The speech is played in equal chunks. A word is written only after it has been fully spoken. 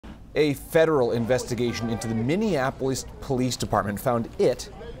A federal investigation into the Minneapolis Police Department found it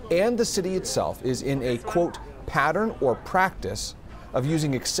and the city itself is in a, quote, pattern or practice of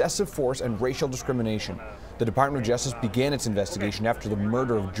using excessive force and racial discrimination. The Department of Justice began its investigation after the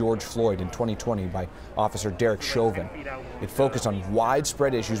murder of George Floyd in 2020 by Officer Derek Chauvin. It focused on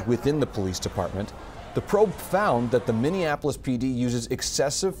widespread issues within the police department. The probe found that the Minneapolis PD uses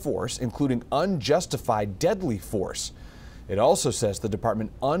excessive force, including unjustified deadly force. It also says the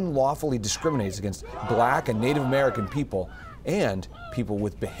department unlawfully discriminates against Black and Native American people and people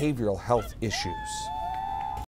with behavioral health issues.